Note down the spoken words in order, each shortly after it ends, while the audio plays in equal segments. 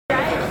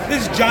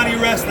This is Johnny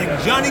Wrestling,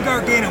 Johnny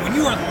Gargano, and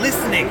you are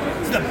listening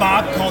to the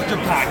Bob Culture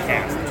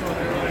Podcast.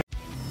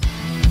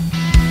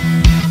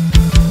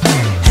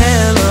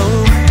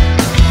 Hello,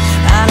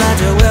 I'd like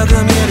to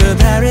welcome you to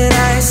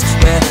paradise,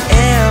 where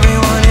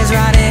everyone is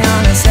riding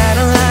on a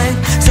satellite,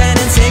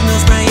 sending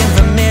signals, praying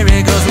for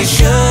miracles. We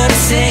should have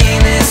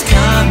seen this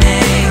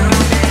coming.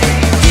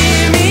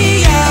 Hear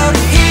me out,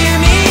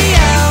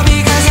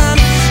 because I'm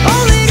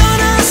only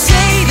gonna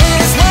say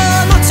this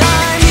one more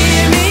time.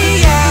 Hear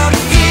me out,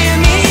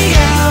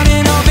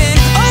 and open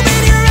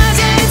your eyes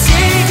and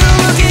take a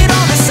look at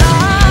all the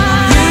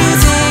signs. You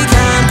think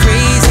I'm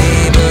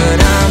crazy, but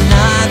I'm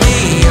not the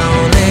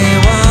only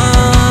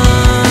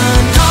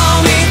one.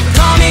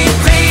 Call me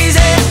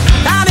crazy.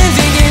 I've been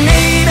thinking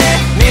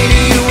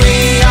maybe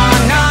we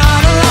are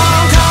not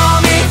alone.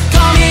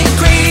 Call me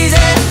crazy.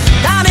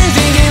 I've been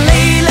thinking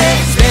lately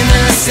it's been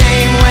the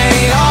same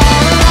way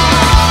all along.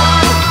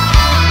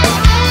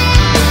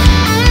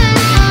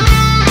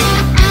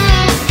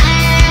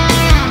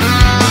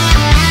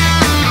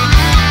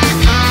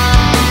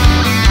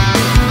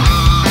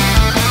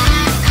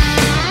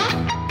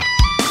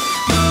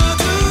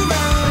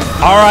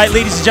 All right,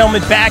 ladies and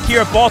gentlemen, back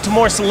here at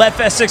Baltimore Celeb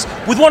Fest 6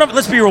 with one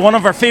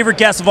of our favorite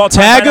guests of all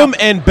time. Tag him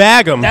and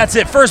bag him. That's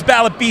it. First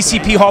ballot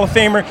BCP Hall of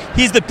Famer.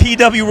 He's the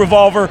PW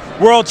Revolver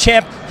World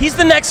Champ. He's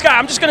the next guy.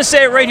 I'm just going to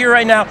say it right here,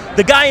 right now.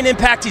 The guy in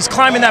Impact. He's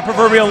climbing that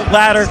proverbial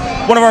ladder.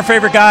 One of our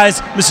favorite guys,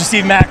 Mr.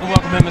 Steve Maclin.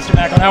 Welcome in, Mr.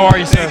 Maclin. How are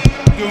you, sir?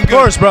 Of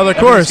course, brother, of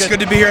course. It's good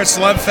to be here at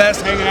Celeb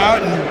Fest, hanging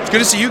out, and it's good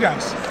to see you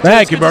guys.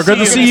 Thank you, bro. Good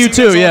to see you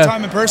too, All the yeah.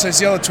 time in person. I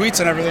see all the tweets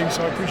and everything,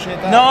 so I appreciate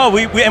that. No,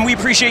 we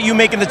appreciate you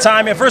making the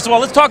time, man. First of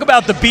all, let's talk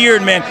about the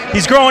beard, man.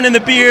 He's growing in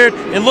the beard.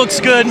 It looks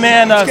good,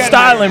 man.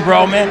 Styling,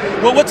 bro, man.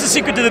 Well, what's the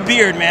secret to the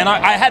beard, man?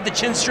 I had the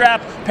chin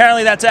strap.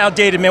 Apparently that's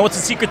outdated, man. What's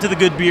the secret to the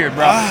good beard,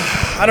 bro?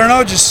 I don't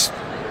know, just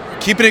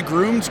keeping it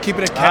groomed,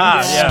 keeping it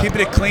kept,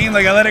 keeping it clean.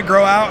 Like, I let it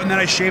grow out, and then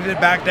I shaved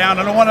it back down.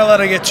 I don't want to let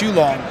it get too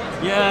long.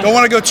 Yeah. Don't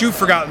want to go too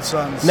Forgotten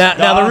Sons.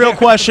 Now the real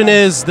question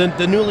is, the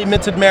newly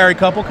minted married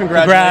couple,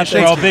 congratulations.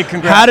 Congrats, bro. Big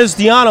congrats. How does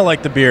Deanna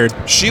like the beard?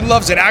 She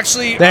loves it.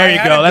 Actually, There you I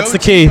had go. a That's the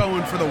goatee key.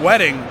 Going for the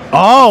wedding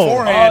Oh.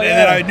 beforehand, and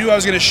then I knew I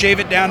was going to shave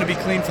it down to be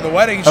clean for the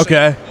wedding. She's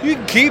Okay. like, you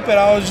can keep it.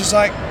 I was just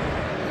like,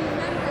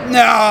 no,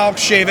 I'll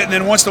shave it. And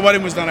then once the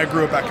wedding was done, I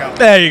grew it back out.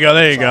 There you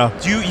go.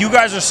 You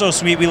guys are so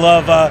sweet. We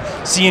love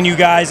seeing you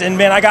guys. And,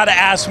 man, I got to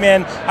ask,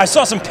 man, I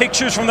saw some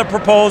pictures from the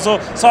proposal,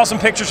 saw some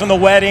pictures from the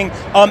wedding.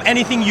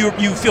 Anything you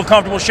feel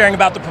comfortable sharing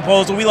about the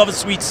proposal? We love a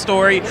sweet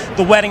story.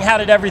 The wedding, how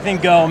did everything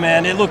go,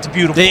 man? It looked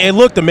beautiful. It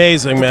looked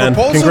amazing, man. The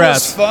proposal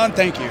Congrats. was fun.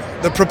 Thank you.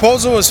 The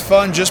proposal was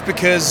fun just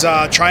because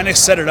trying to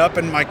set it up,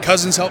 and my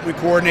cousins helped me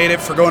coordinate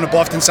it for going to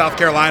Bluffton, South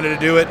Carolina to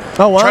do it.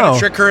 Oh, wow. Trying to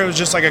trick her. It was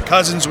just like a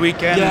cousin's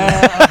weekend.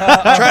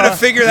 Yeah. Trying to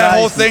figure that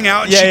whole thing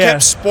out. And Yeah, she yeah.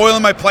 kept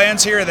spoiling my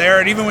plans here and there.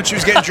 And even when she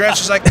was getting dressed,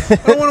 she's like, I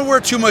don't want to wear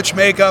too much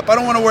makeup. I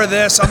don't want to wear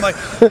this. I'm like,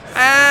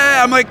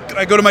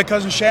 I go to my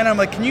cousin Shannon. I'm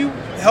like, can you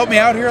help me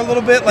out here a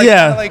little bit? Like,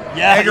 Yeah.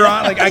 egg her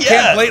on. Like, I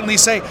can't blatantly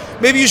say,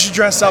 maybe you should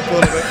dress up a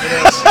little bit for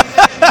this.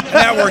 And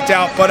that worked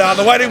out. But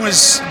the wedding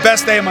was the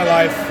best day of my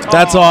life.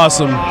 That's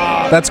awesome.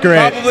 That's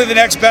great. Probably the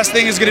next best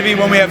thing is going to be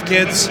when we have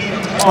kids.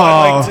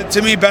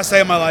 To me, best day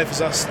of my life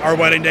is our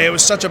wedding day. It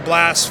was such a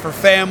blast for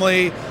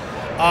family.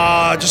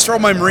 Just for all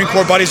my Marine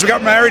Corps buddies. We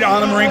got married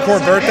on the Marine Corps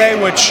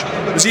birthday, which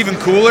was even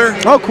cooler.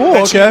 Oh, cool.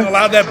 That she Okay.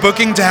 allowed that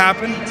booking to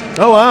happen.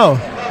 Oh, wow.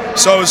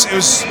 So it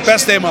was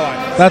best day of my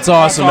life. That's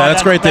awesome, man.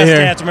 That's great to hear.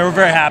 Answer, man. We're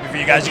very happy for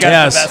you guys. You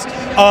guys Yes. are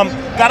the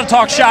best. Got to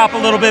talk shop a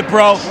little bit,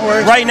 bro.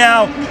 Right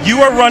now,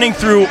 you are running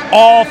through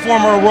all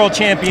former world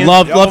champions.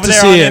 Love over to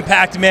there see on it.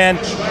 Impact, man.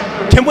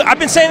 I've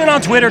been saying it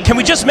on Twitter. Can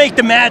we just make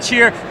the match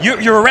here?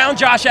 You're around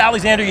Josh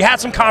Alexander. You had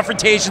some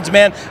confrontations,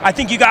 man. I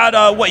think you got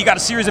you got a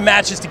series of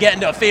matches to get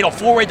into a fatal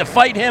four-way to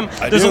fight him.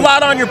 There's a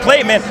lot on your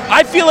plate, man.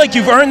 I feel like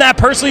you've earned that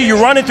personally.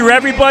 You're running through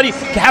everybody,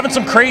 having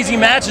some crazy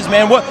matches,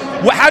 man.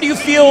 How do you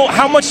feel?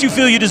 How much do you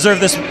feel you deserve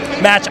this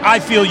match? I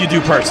feel you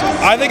do personally.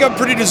 I think I'm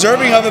pretty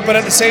deserving of it, but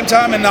at the same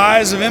time, in the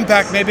eyes of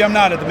Impact, maybe I'm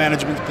not at the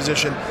management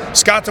position.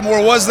 Scott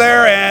D'Amore was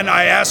there, and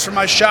I asked for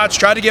my shots,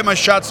 tried to get my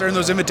shots during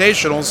those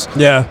invitationals.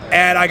 Yeah.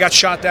 And I got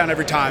shot down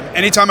every time.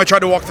 Anytime I tried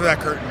to walk through that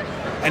curtain.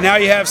 And now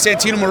you have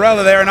Santino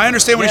Marella there, and I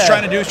understand what he's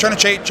trying to do. He's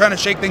trying to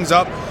shake things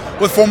up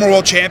with former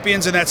world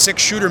champions in that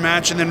 6-shooter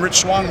match, and then Rich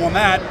Swann won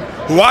that,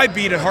 who I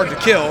beat at Hard to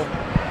Kill,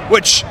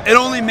 which it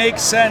only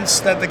makes sense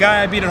that the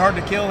guy I beat at Hard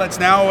to Kill that's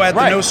now at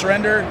the No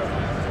Surrender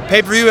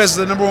pay-per-view as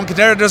the #1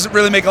 contender doesn't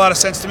really make a lot of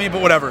sense to me,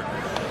 but whatever.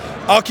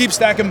 I'll keep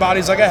stacking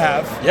bodies like I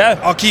have. Yeah.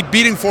 I'll keep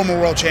beating former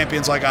world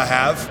champions like I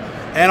have,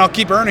 and I'll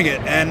keep earning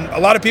it. And a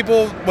lot of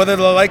people, whether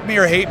they like me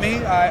or hate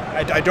me,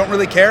 I don't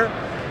really care.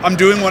 I'm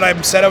doing what I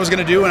said I was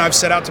going to do, and I've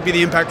set out to be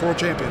the Impact World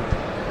Champion.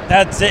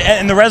 That's it.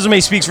 And the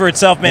resume speaks for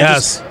itself, man.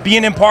 Yes. Just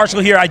being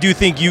impartial here, I do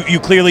think you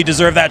clearly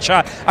deserve that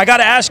shot. I got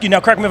to ask you,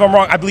 now correct me if I'm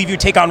wrong, I believe you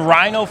take on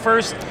Rhino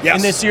first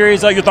in this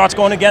series. Your thoughts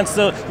going against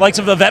the likes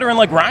of a veteran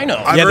like Rhino?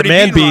 The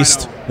man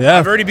beast. Rhino. Yeah.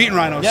 I've already beaten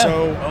Rhino,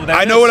 so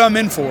I know what I'm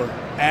in for.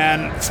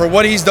 And for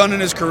what he's done in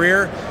his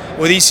career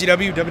with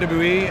ECW,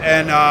 WWE,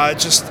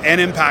 and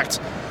Impact,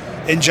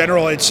 in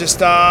general, it's just,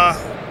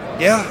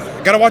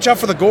 got to watch out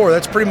for the gore.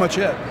 That's pretty much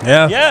it.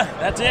 Yeah,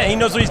 that's it. He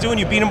knows what he's doing.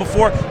 You beat him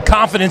before.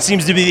 Confidence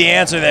seems to be the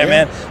answer there,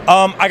 man.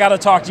 I got to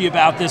talk to you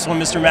about this one,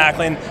 Mr.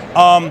 Maclin.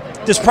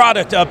 This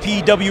product,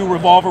 PW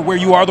Revolver, where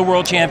you are the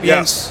world champion.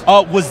 Yes.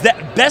 Was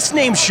that best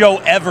named show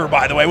ever,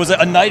 by the way? Was it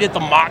A Night at the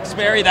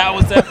Moxbury? That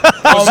was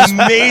the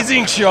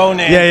amazing show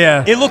name.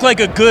 Yeah. It looked like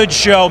a good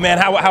show, man.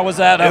 How was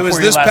that? It was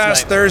for you this last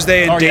past night?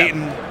 Thursday in Oh, yeah.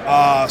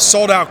 Dayton.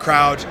 Sold out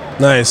crowd.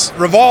 Nice.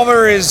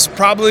 Revolver is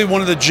probably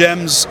one of the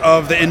gems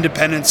of the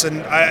independents,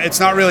 and it's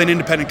not really an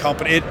independent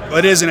company.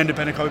 It is an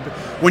independent company.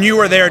 But when you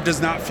are there, it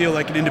does not feel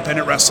like an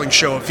independent wrestling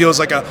show. It feels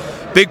like a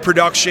big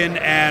production,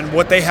 and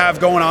what they have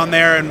going on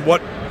there and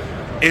what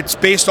it's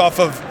based off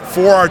of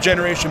for our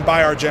generation,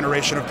 by our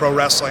generation of pro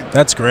wrestling.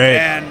 That's great.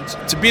 And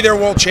to be their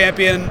world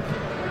champion,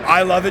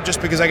 I love it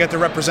just because I get to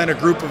represent a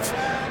group of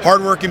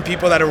hardworking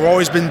people that have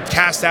always been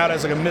cast out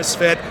as like a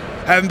misfit,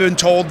 haven't been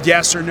told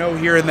yes or no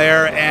here and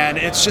there, and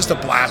it's just a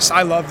blast.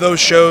 I love those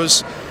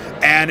shows,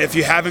 and if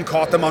you haven't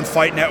caught them on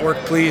Fight Network,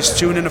 please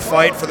tune in to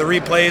Fight for the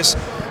replays.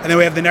 And then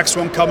we have the next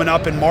one coming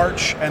up in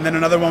March, and then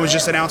another one was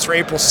just announced for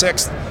April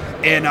 6th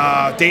in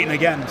Dayton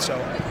again. So.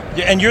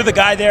 And you're the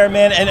guy there,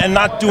 man, and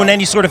not doing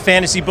any sort of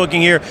fantasy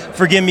booking here,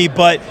 forgive me,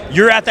 but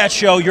you're at that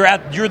show,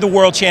 you're the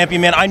world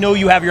champion, man. I know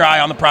you have your eye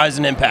on the prize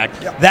and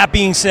Impact. Yep. That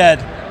being said,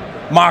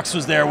 Mox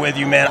was there with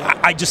you, man.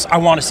 I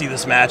want to see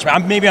this match,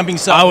 man. Maybe I'm being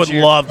selfish. I would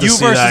here. love to you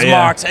see versus that, yeah.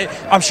 Mox.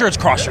 I'm sure it's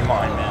crossed your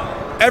mind,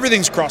 man.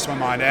 Everything's crossed my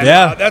mind, and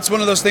Yeah. that's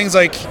one of those things.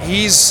 Like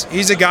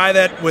he's a guy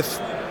that with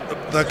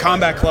the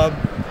Combat Club,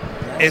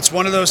 it's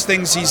one of those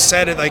things he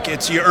said it like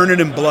it's you earn it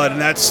in blood, and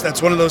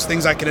that's one of those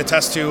things I can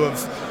attest to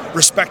of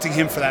respecting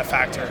him for that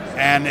factor.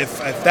 And if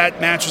that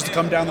match was to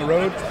come down the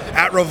road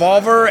at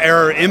Revolver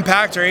or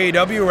Impact or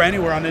AEW or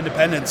anywhere on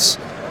Independence,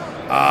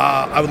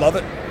 I would love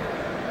it.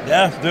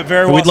 Yeah,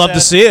 very well We'd love said.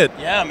 to see it.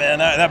 Yeah, man,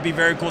 that'd be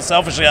very cool.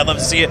 Selfishly, I'd love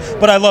to see it,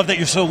 but I love that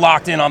you're so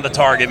locked in on the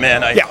target,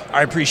 man.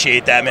 I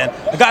appreciate that, man.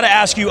 I got to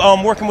ask you,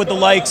 working with the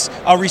likes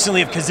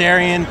recently of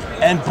Kazarian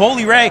and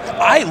Bully Ray,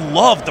 I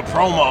love the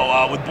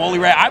promo with Bully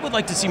Ray. I would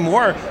like to see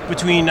more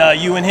between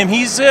you and him.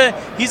 He's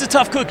a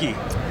tough cookie.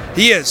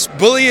 He is.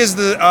 Bully is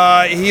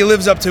he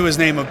lives up to his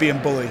name of being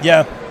Bully.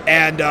 Yeah.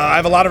 And I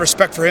have a lot of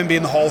respect for him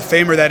being the Hall of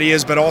Famer that he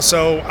is, but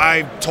also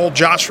I told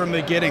Josh from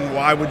the beginning,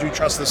 why would you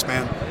trust this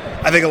man?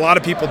 I think a lot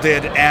of people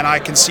did, and I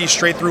can see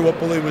straight through what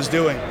Bully was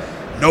doing.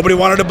 Nobody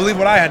wanted to believe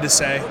what I had to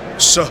say,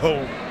 so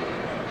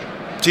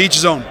to each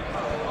his own.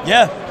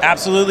 Yeah,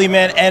 absolutely,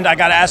 man. And I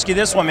got to ask you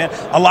this one, man.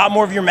 A lot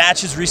more of your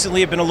matches recently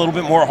have been a little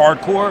bit more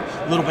hardcore,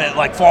 a little bit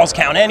like Falls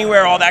Count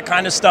Anywhere, all that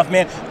kind of stuff,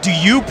 man. Do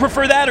you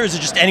prefer that, or is it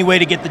just any way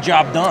to get the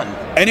job done?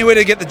 Any way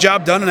to get the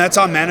job done, and that's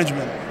on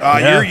management.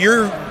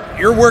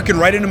 You're working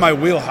right into my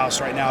wheelhouse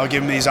right now,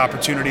 giving me these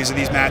opportunities and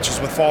these matches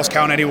with Falls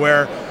Count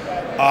Anywhere,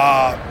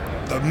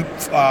 the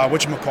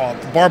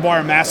Barbed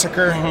Wire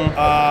Massacre.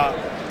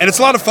 And it's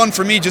a lot of fun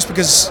for me just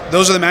because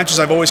those are the matches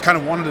I've always kind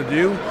of wanted to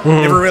do.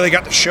 Never really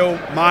got to show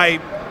my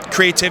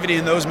creativity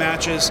in those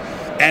matches,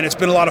 and it's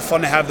been a lot of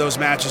fun to have those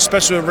matches,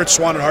 especially with Rich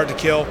Swann at Hard to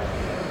Kill.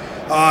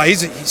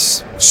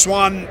 He's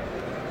Swann,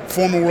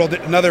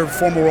 another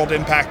former World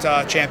Impact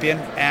champion,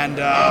 and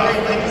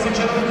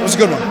it was a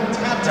good one.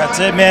 That's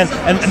it, man.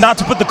 And not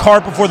to put the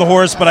cart before the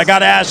horse, but I got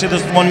to ask you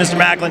this one, Mr.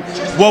 Maclin.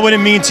 What would it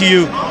mean to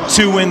you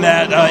to win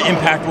that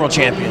Impact World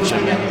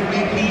Championship, man?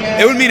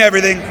 It would mean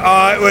everything.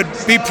 It would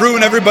be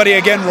proving everybody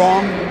again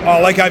wrong,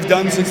 like I've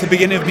done since the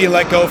beginning of being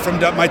let go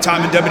from my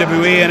time in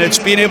WWE, and it's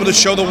being able to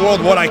show the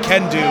world what I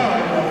can do.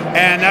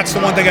 And that's the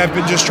one thing I've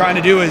been just trying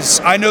to do is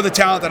I know the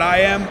talent that I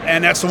am,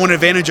 and that's the one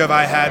advantage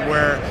I had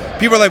where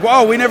people are like,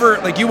 "Whoa, we never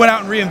you went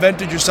out and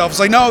reinvented yourself." It's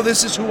like, no,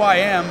 this is who I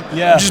am.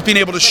 Yeah. Just being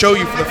able to show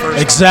you for the first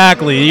time.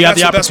 Exactly. You got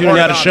the That's best opportunity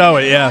part to about show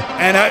it, yeah.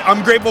 And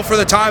I'm grateful for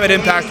the time at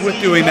Impact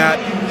with doing that,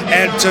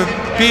 and to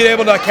be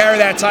able to carry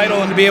that title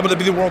and to be able to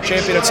be the world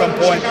champion at some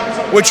point,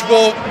 which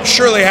will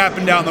surely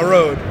happen down the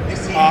road.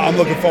 I'm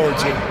looking forward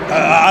to.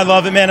 I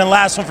love it, man. And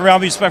last one for me, I'll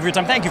be respect for your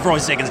time. Thank you for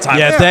always taking the time.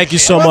 Yeah, thank you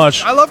so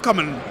much. I love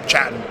coming and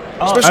chatting.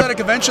 Especially at a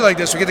convention like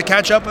this. We get to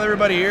catch up with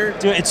everybody here.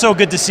 Dude, it's so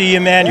good to see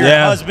you, man. You're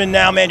a husband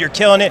now, man. You're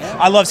killing it.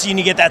 I love seeing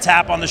you get that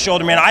tap on the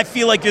shoulder, man. I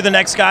feel like you're the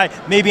next guy.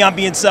 Maybe I'm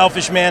being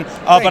selfish, man.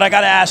 But I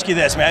got to ask you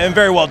this, man. And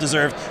very well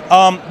deserved.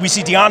 We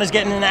see Deanna's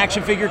getting an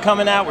action figure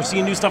coming out. We're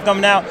seeing new stuff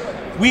coming out.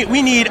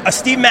 We need a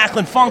Steve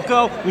Maclin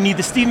Funko. We need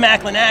the Steve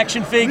Maclin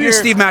action figure. We need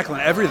Steve Maclin,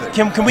 everything.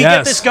 Can we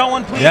get this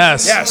going, please?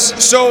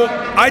 Yes. So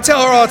I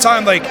tell her all the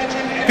time, like,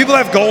 people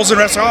have goals in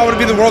wrestling. I want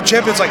to be the world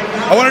champion. It's like,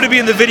 I wanted to be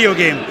in the video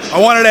game. I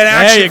wanted an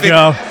action figure.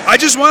 There you go. I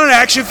just wanted an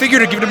action figure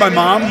to give to my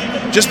mom,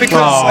 just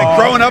because, like,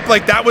 growing up,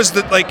 like, that was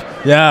the, like,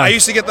 I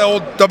used to get the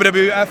old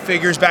WWF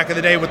figures back in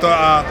the day with the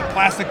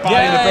plastic body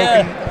and the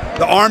broken,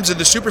 the arms and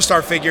the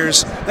superstar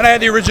figures. Then I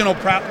had the original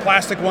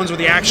plastic ones with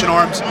the action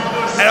arms.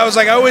 And I was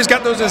like, I always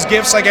got those as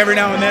gifts, like, every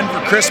now and then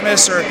for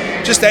Christmas or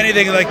just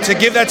anything, like, to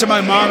give that to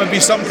my mom and be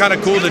something kind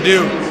of cool to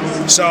do.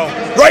 So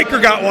Riker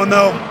got one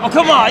though. Oh,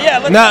 come on,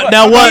 yeah.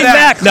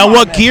 Now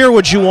what gear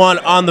would you want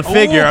on the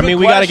figure? I mean,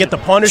 we got to get the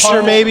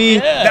Punisher, maybe.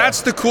 Yeah.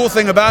 That's the cool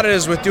thing about it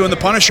is with doing the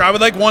Punisher. I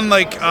would like one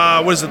like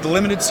what is it, the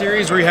limited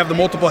series where you have the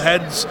multiple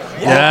heads.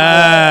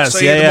 Yes, So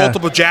you have the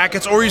multiple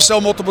jackets, or you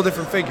sell multiple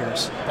different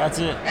figures. That's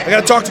it. I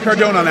got to talk to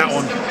Cardone on that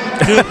one.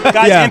 Dude,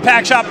 guys, Yeah.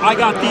 Impact Shop. I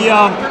got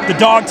the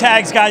dog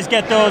tags. Guys,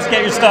 get those.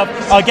 Get your stuff.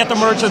 Get the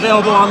merch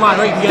available online.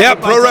 Right? You can get Yeah, it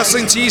by Pro tags.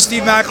 Wrestling Tees,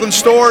 Steve Maclin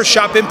store,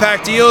 shop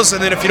Impact Deals,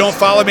 and then if you don't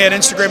follow me on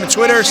Instagram and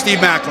Twitter, Steve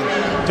Maclin.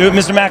 Dude,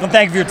 Mr. Maclin,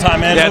 thank you for your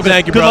time, man. Yeah,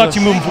 thank you, Good brother. luck to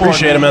you moving forward.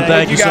 Appreciate it, man.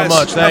 Thank you so guys.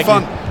 much. Have Thank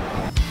you. fun.